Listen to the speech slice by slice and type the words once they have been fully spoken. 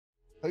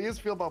How do you guys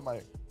feel about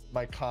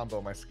my combo,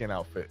 my skin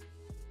outfit?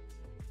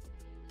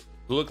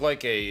 Who look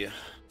like a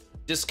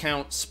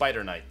discount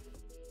Spider Knight.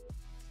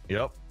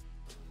 Yep.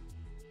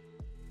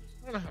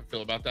 I don't know how I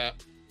feel about that.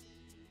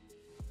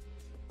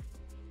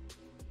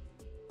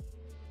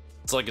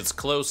 It's like it's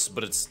close,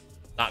 but it's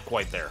not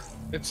quite there.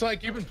 It's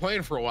like you've been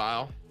playing for a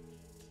while,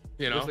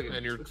 you know, like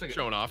and you're like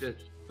showing off.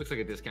 Looks like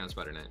a discount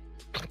Spider Knight.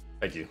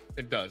 Thank you.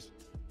 It does.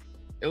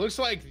 It looks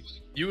like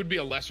you would be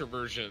a lesser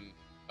version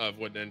of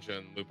what Ninja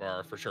and Lupo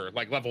are for sure,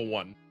 like level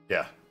 1.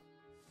 Yeah.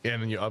 Yeah,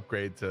 and then you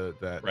upgrade to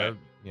that. Right.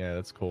 Yeah,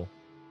 that's cool.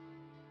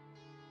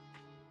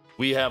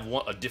 We have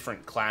a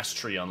different class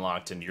tree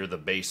unlocked, and you're the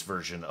base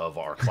version of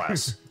our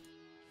class.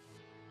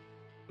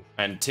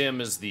 And Tim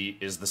is the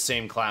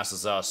same class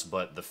as us,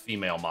 but the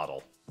female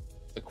model.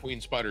 The Queen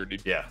Spider,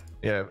 dude. Yeah.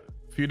 Yeah,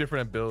 a few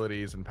different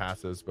abilities and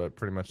passes, but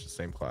pretty much the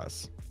same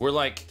class. We're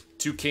like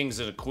 2 kings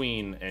and a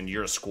queen, and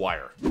you're a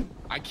squire.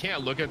 I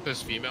can't look at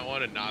this female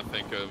one and not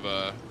think of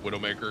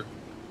Widowmaker.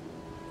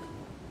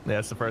 Yeah,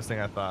 that's the first thing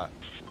I thought.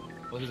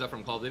 Well, who's that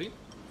from Call of Duty?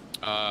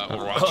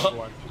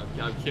 Overwatch.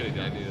 I'm kidding.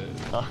 I knew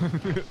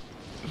that.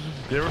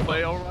 You ever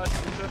play Overwatch?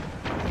 Nisha?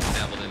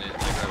 Dabbled in it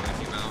like right when it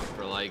came out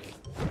for like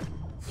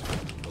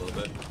a little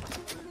bit.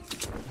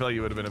 I feel like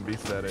you would have been a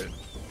beast at it.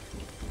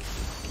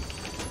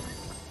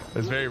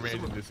 It's very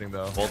range inducing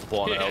though.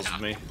 Multiple on the L's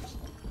with me.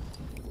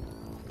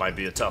 Might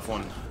be a tough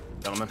one,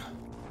 gentlemen.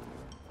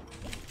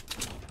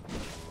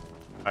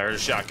 I heard a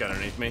shotgun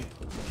underneath me.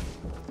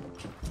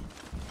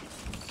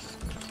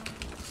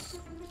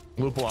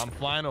 Lupo, I'm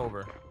flying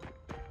over.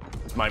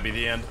 This might be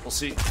the end. We'll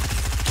see. They're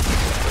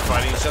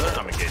fighting each other.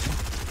 I'm engaging.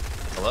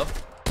 Hello?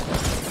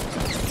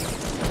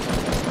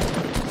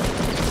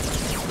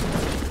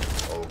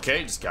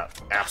 Okay, just got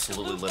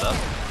absolutely lit up.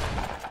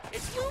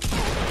 It's Lupo.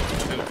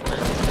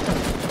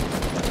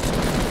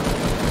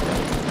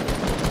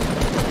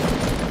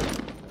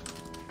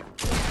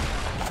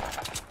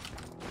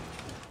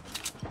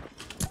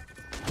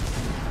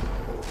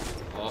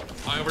 Oh,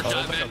 I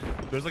overshot, man.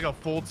 There's like a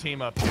full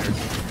team up here.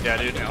 Yeah,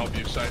 dude. Can I help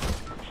you, Side?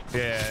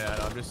 Yeah,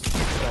 I'm just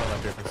chilling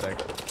up here for a sec.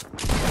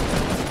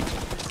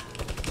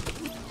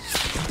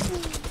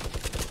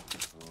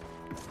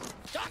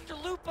 Dr.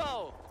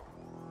 Lupo.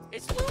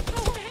 It's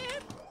Lupo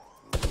ahead.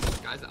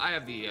 Guys, I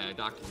have the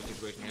doctor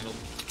situation handled.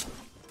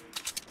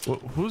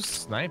 Who's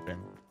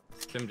sniping?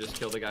 Tim just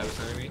killed the guy who was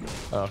sending me.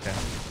 Oh, okay.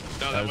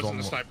 No, That that was wasn't one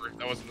the more. sniper.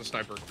 That wasn't the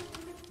sniper.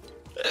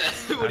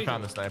 I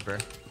found the sniper.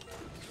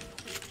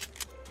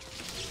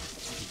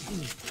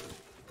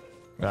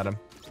 Got him.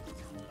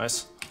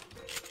 Nice.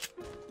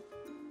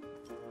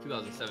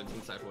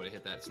 2017 Sypher would have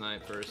hit that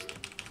snipe first.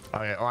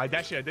 Okay. Oh, I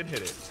did hit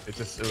it. It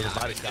was a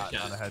body shot,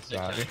 not a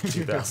headshot.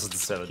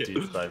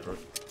 2017 Sypher.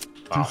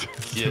 Wow.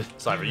 Yeah,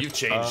 Sypher, you've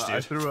changed, dude.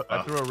 I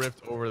threw a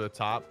rift over the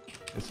top.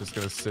 It's just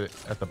gonna sit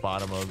at the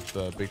bottom of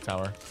the big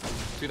tower.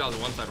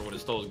 2001 Sypher would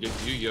have stole good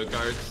Yu-Gi-Oh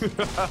cards.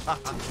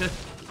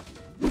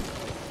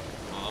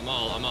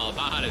 Oh, I'm all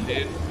about it,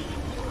 dude.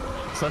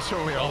 Such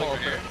a we all Over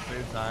at here. the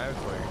same time.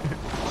 It's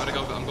like,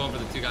 I'm going for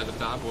the 2 guys up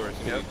top who are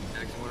Yep.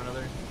 next to one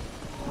another.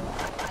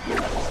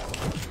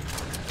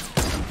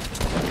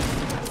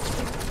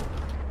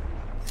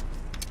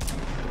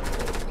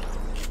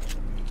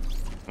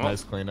 Well,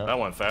 nice cleanup. that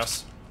went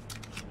fast.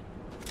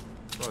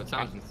 Bro, it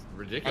sounds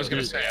ridiculous. I was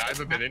gonna say I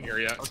haven't been in here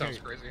yet. It Okay. sounds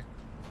crazy.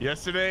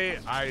 Yesterday,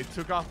 I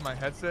took off my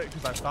headset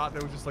because I thought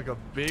there was just like a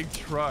big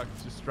truck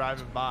just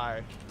driving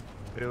by.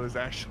 It was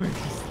actually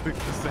just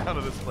the sound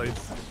of this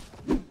place.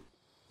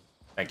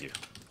 Thank you.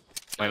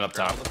 Line up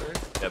top.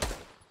 Yep. Oh.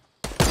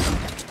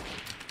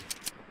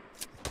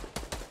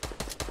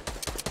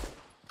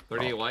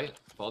 38 white,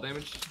 fall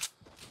damage.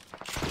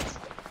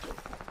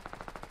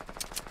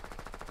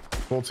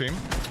 Full team.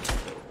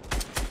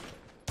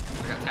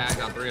 I got tagged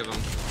on 3 of them.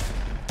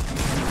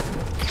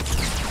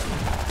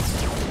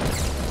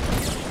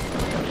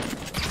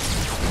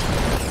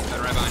 Got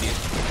right behind you.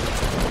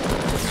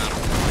 Got him.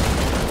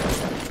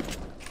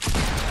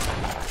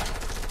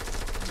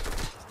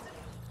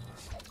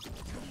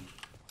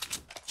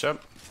 Chip.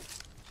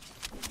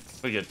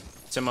 We good.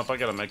 Tim up. I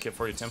got a med kit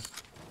for you, Tim.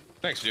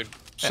 Thanks, dude.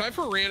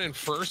 Sypher ran in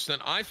first, then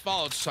I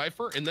followed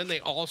Sypher, and then they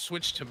all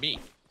switched to me.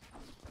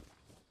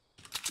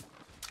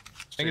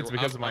 I think it's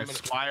because of my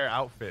Squire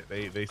outfit.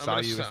 They saw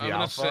you as the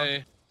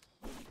alpha,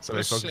 so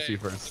they focused you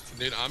first.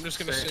 Dude, I'm just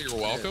gonna say you're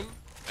welcome,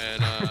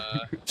 and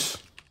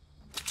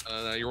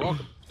you're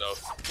welcome. So,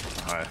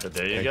 All right,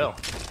 there you go.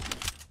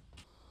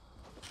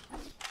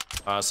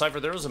 Sypher,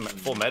 there was a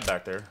full med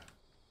back there.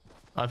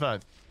 I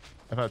thought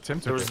Tim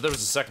took it. There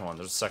was a second one.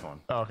 There's a second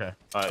one. Oh, okay.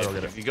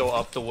 If you go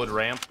up the wood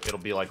ramp, it'll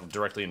be like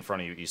directly in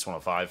front of you, East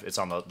 105. It's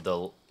on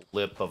the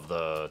lip of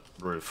the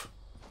roof.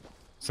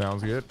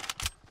 Sounds good.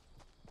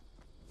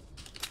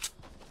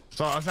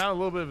 So I found a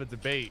little bit of a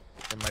debate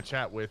in my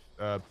chat with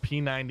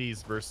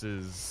P90s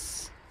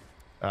versus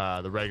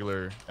the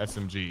regular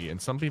SMG,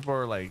 and some people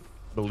are like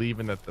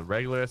believing that the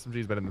regular SMG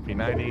is better than the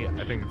P90.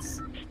 I think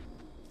it's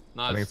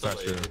not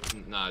true.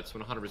 No, it's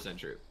 100%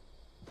 true.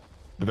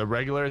 The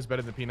regular is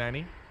better than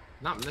P90.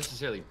 Not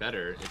necessarily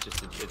better. It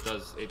just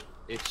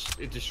it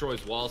it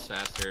destroys walls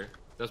faster,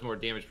 does more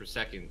damage per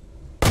second.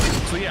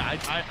 So yeah,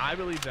 I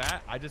believe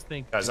that. I just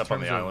think Guys up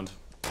on the island.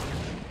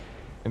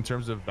 In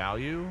terms of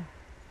value,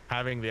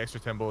 having the extra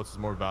 10 bullets is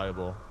more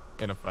valuable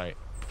in a fight.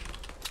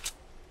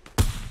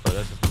 But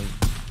that's just me.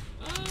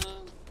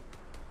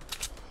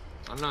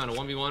 I'm not in a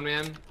 1v1,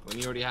 man. When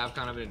you already have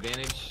kind of an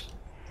advantage,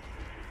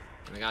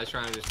 and the guy's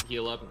trying to just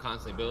heal up and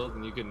constantly build,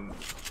 and you can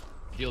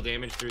deal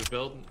damage through his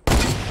build,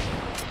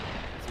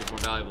 it's more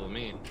valuable to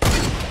me.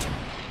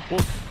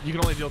 Well, you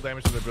can only deal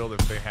damage to their build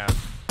if they have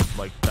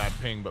like bad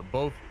ping, but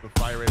both the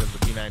fire rate of the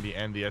P90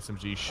 and the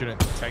SMG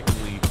shouldn't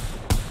technically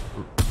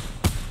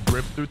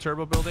rip through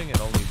turbo building. It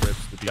only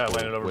rips the people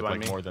with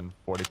like more than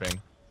 40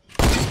 ping.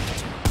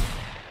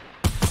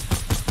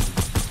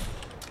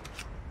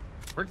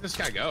 Where'd this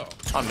guy go?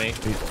 On me. I'm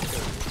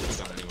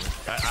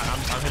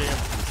hitting him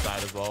from the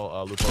side as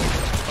well, Lupo.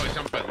 Oh, he's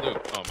jumping at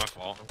Luke. Oh, my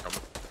fault. I'm coming.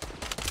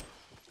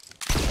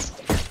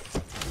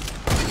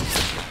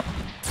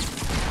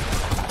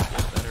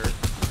 That hurt.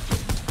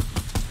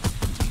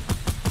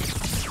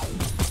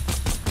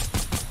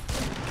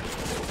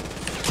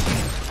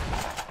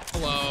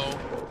 Hello.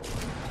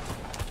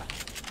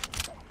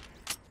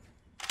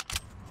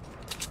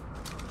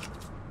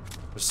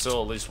 There's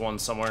still at least one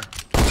somewhere.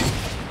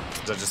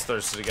 I just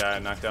thirsted a guy I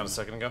knocked down a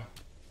second ago.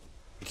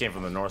 He came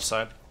from the north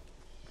side.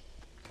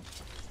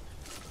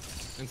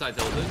 Inside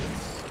tilted.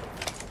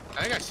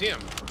 I think I see him.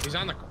 He's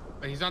on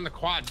the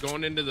quad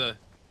going into the.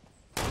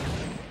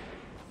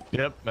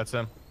 Yep, that's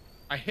him.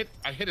 I hit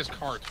his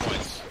car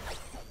twice.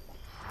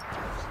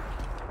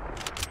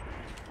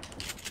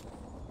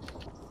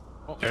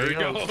 Oh, there he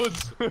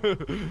goes.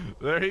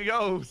 There he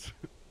goes.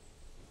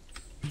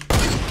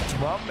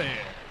 My man.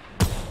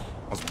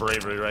 That's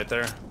bravery right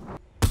there.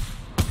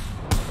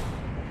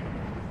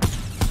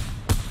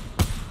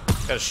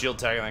 Got a shield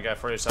tag on that guy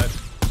for your side.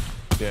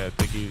 Yeah, I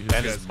think he.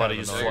 And his buddy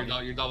is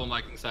You're double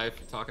micing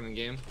Sypher talking in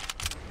game.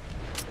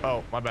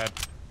 Oh, my bad.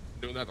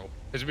 Doing that though.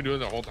 Has he been doing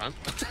that the whole time?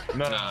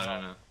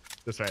 No.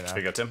 Just right now. Here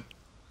you go, Tim.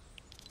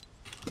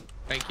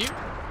 Thank you.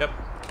 Yep.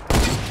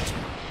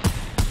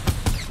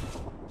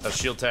 A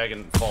shield tag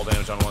and fall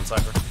damage on one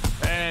Sypher.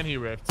 And he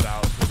rips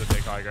out to the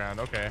take high ground.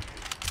 Okay.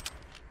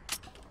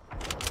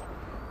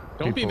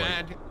 Don't be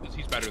mad because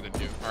he's better than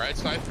you. All right,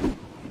 Sypher.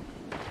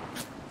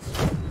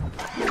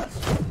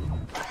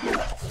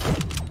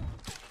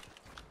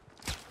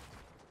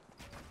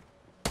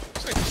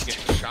 Looks like he's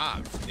getting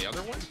shot. The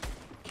other one?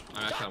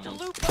 Dr.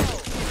 Lupo!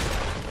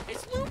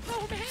 It's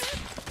Lupo, man!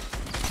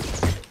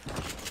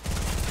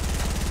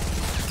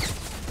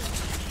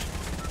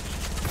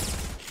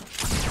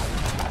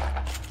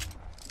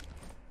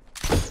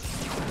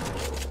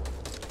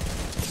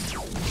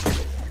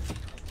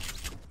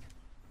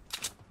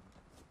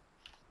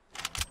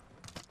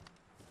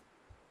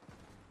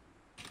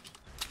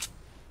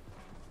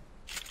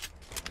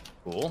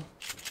 Cool.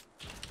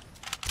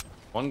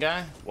 One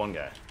guy? One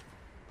guy.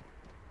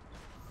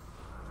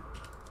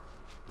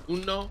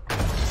 Uno.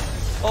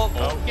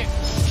 Oh, okay.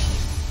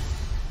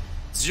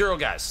 0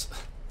 guys.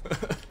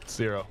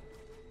 0.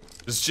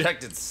 Just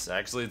checked, it's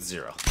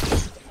 0.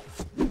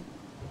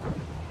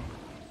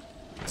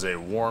 It's a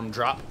warm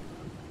drop.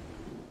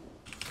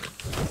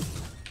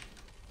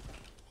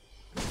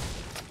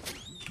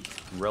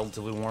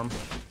 Relatively warm.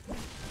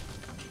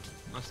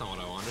 That's not what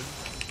I wanted.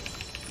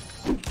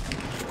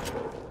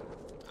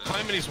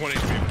 Climb he's 1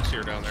 HP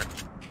here down there.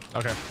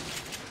 Okay.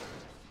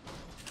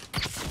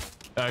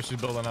 I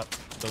should build on up.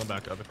 Build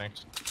back up, I think.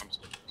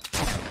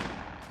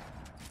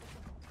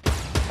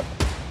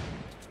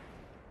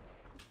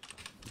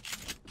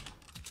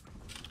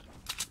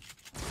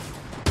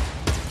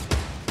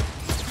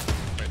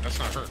 Wait, that's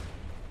not her.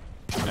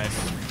 Nice.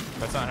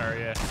 That's not her,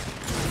 yeah.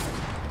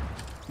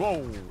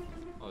 Whoa!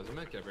 Oh, there's a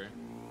med cap here.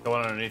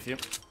 Going underneath you.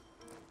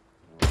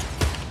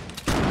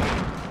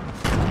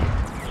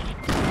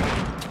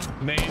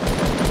 Nate.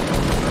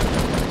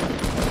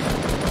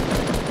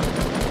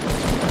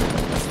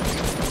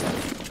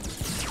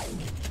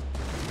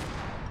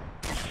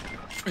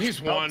 He's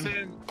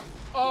one.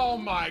 Oh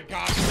my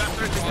gosh.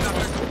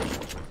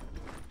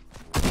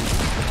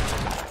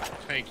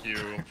 Thank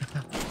you.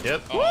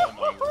 Yep. Oh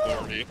my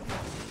glory.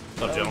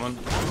 What's up, gentlemen?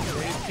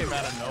 He came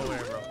out of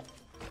nowhere, bro.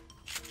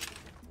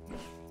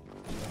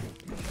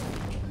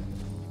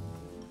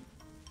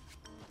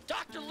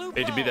 Dr. Lupo!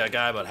 Hate to be that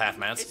guy, but half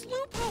mats. It's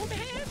Lupo, man!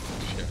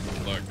 Shit.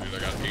 Look, dude, I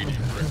got 80.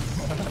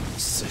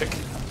 Sick.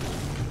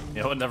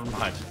 You know what? Never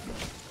mind.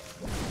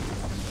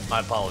 My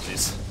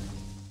apologies.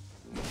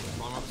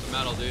 Farm up some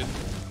metal, dude.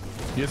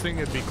 You think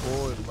it'd be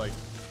cool if, like,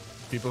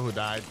 people who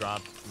died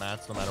dropped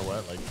mats no matter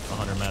what? Like,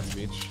 100 mats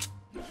each?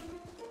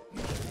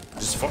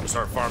 Just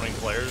start farming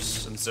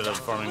players instead of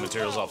farming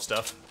materials off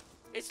stuff.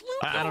 It's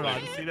Lupo, I don't know. I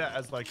man. just see that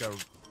as, like, a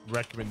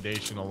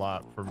recommendation a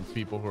lot from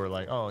people who are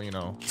like, oh, you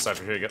know,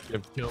 Sypher, here you go.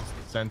 give kills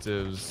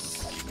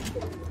incentives.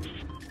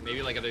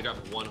 Maybe like if they drop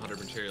 100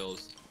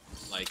 materials,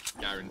 like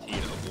guaranteed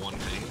of one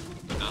thing,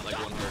 but not like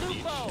 100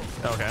 each. Lupo!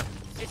 Okay.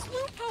 It's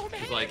Lupo,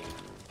 man! It's like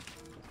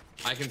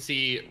I can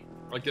see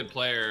a good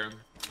player.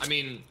 I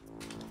mean,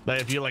 Like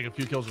if you like a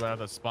few kills right out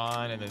the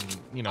spawn, and then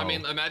you know. I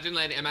mean, imagine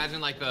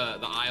like the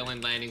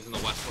island landings and the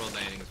Westworld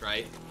landings,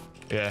 right?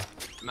 Yeah.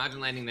 Imagine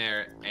landing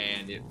there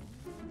and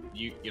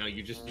you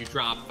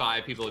drop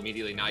 5 people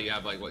immediately. Now you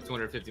have like what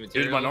 250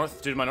 material. Dude to my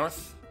north. Dude to my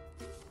north.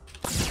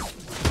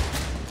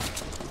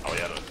 Oh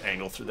yeah, the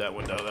angle through that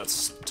window.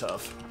 That's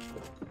tough.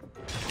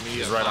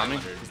 He's right on me.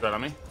 He's right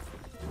on me.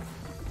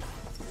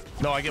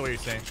 No, I get what you're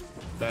saying.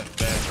 That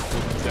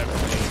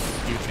definitely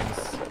skew things.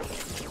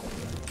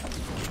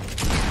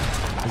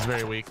 He's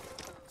very weak.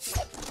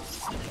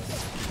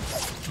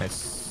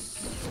 Nice.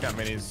 Got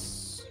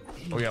minis.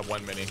 Oh, we got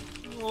 1 mini.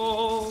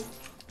 Oh.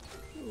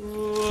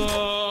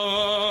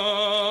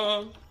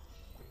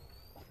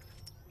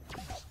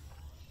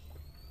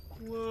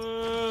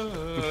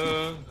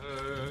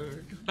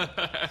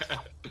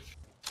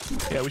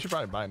 Yeah, we should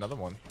probably buy another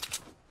one.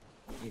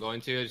 I'm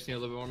going to. I just need a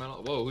little bit more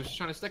metal. Whoa, who's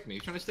trying to stick me?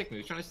 Who's trying to stick me?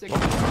 Who's trying to stick me?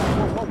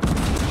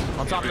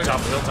 On top of the Top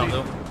of the hill. Top of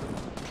the hill.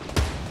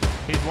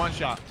 He's 1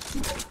 shot.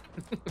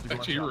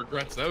 Actually, he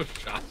regrets those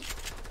shots.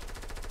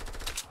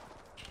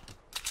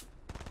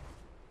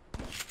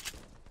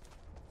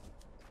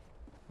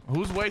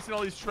 Who's wasting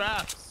all these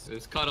traps?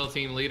 This cuddle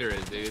team leader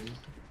is, dude.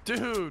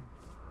 Dude,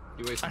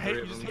 You wasted I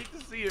 3 of just them. hate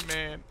to see it,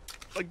 man.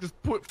 Like, just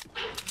put.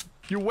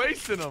 You're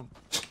wasting them.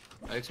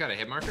 I just got a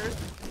hit marker.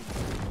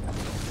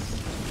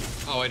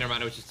 Oh wait, never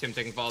mind. It was just Tim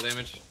taking fall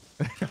damage.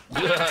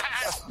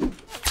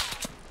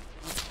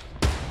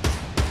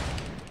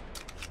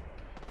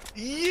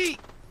 Yeet!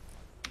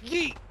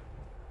 Yeet!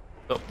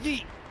 Oh.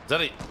 Yeet! Is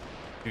that a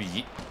yeet?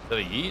 Is that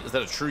a yeet? Is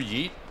that a true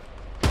yeet?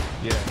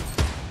 Yeah.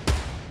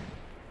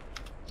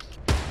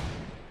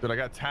 Dude, I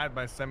got tagged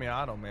by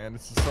semi-auto, man.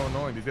 This is so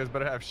annoying. These guys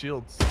better have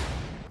shields.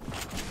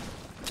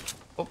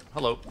 Oh,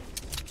 hello.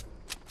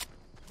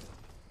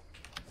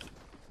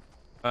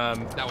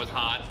 That was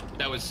hot.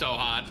 That was so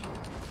hot.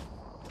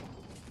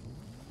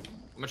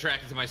 I'm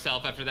attracted to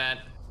myself after that.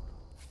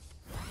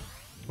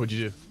 What'd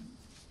you do?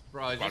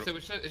 Bro,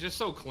 it's just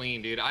so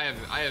clean, dude. I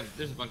have.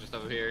 There's a bunch of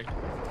stuff up here.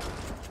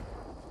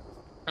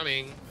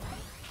 Coming.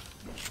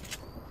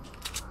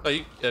 Oh,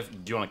 do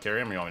you want to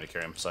carry him or you want me to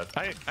carry him? Side.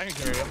 I can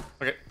carry him.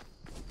 Okay.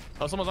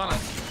 Oh, someone's on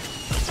us.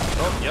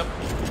 Oh, yep.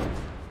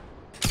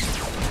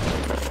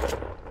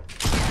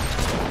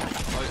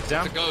 Oh, it's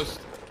Down. a ghost.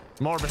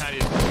 More behind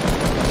you.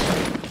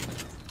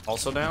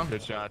 Also down.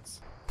 Good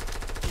shots.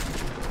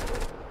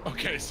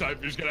 Okay,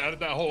 Sypher's gonna edit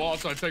that whole wall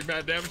so I take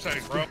mad damage.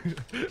 Thanks, bro.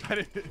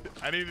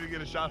 I needed to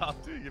get a shot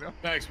off too, you know?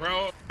 Thanks,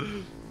 bro.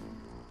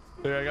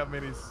 There, I got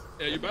minis.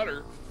 Yeah, you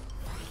better.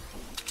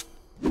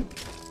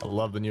 I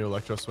love the new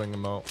electro swing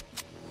emote.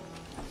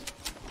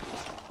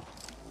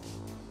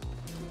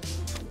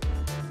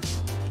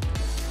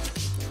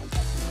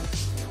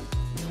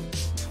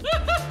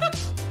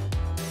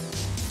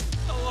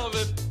 I love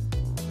it.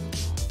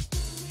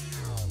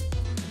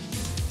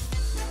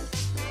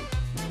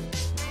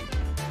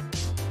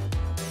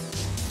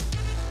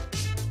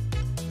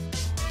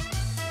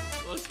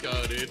 Let's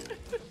go, dude.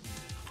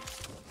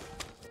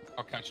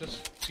 I'll catch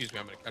this. Excuse me,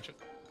 I'm gonna catch it.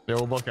 Yeah,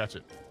 we'll both catch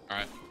it. All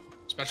right.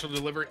 Special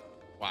delivery.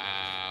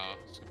 Wow.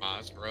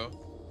 Smas, bro.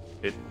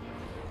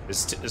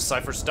 Is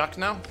Sypher stuck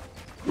now?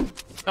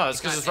 No, it's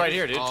because it's right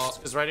here, dude. It's 'cause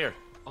it's right here.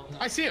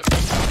 I see him.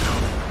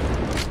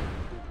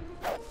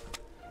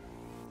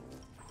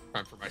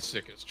 Time for my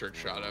sickest trick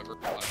shot ever.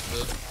 Watch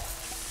this.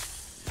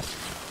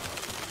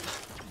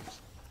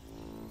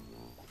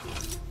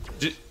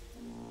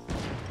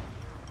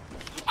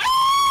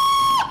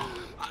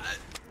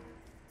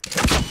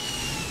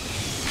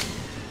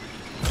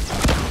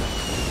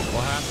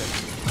 What happened?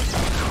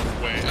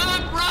 Wait.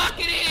 Stop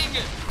rocketing!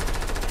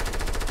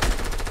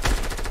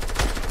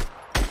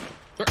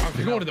 Are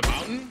they going to the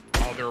mountain?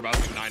 Oh, they're about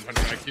to 900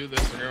 IQ.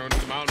 They're going to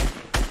the mountain.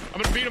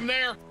 I'm gonna beat them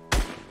there.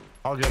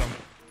 I'll get him.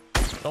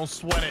 Don't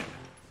sweat it.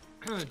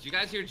 Did you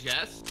guys hear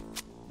Jess?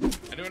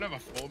 Anyone have a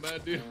full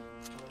med, dude?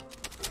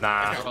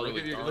 Nah. got Oh,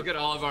 really dark. look at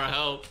all of our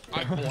health.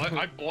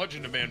 I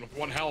bludgeoned a man with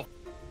 1 health.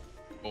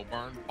 Oh,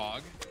 barn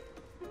pog.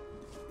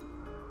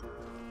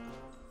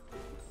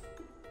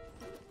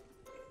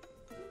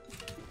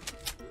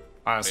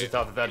 Honestly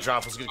thought that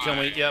drop was gonna kill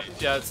me. Yep,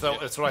 yeah,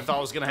 that's what I thought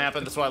was gonna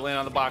happen. That's why I landed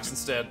on the box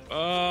instead.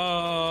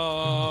 Oh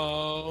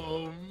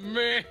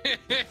man.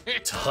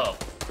 Tough.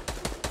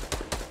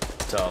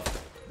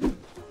 Tough.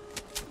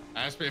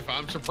 Ask me if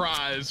I'm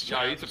surprised. Yeah,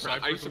 are you Travis,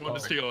 surprised? Cypher's Are you the one to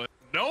surprised? steal it.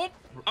 Nope,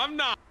 I'm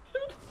not.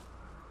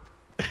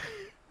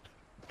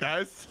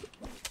 Guys?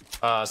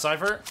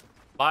 Sypher?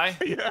 Bye.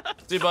 Yeah.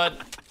 See you, bud.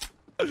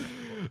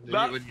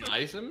 Would you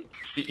ice him?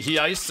 He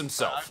iced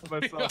himself.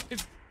 Myself.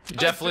 He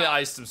definitely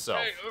iced himself.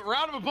 Hey, a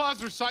round of applause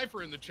for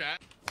Sypher in the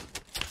chat.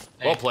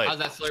 Hey, Well played. How's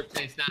that slurp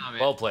taste now, man?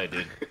 Well played,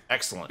 dude.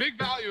 Excellent. Big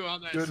value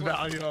on that. Good slip.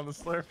 value on the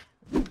slurp.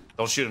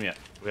 Don't shoot him yet.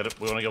 We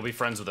want to go be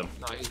friends with him.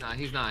 No, he's not.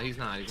 He's not.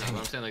 But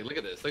I'm saying, like, look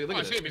at this. Look Oh, I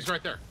at see him. this. He's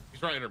right there.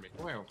 He's right under me.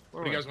 Where?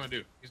 What do you guys want to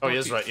do? He's Oh, he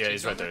northeast. is right. Yeah, See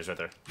he's right there.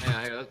 something? He's right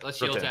there. Yeah, here, let's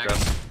shield Rotate, tag.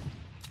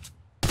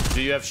 Chris.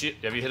 Do you have shield?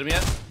 Have you hit him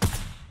yet?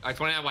 Alright,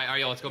 29 white. Alright,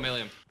 yo, let's go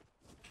melee him.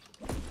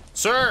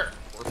 Sir!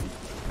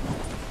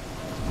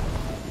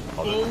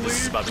 Oh,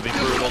 this is about to be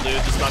brutal, dude.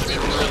 This is about to be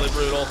really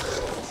brutal.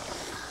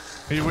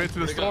 He went to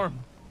the storm.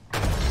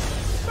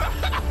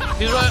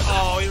 He's right.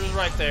 Oh, he was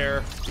right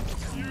there.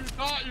 You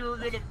thought you were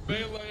gonna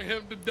melee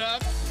him to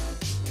death?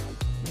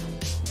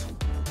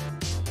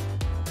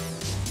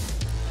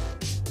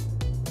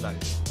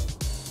 Nice.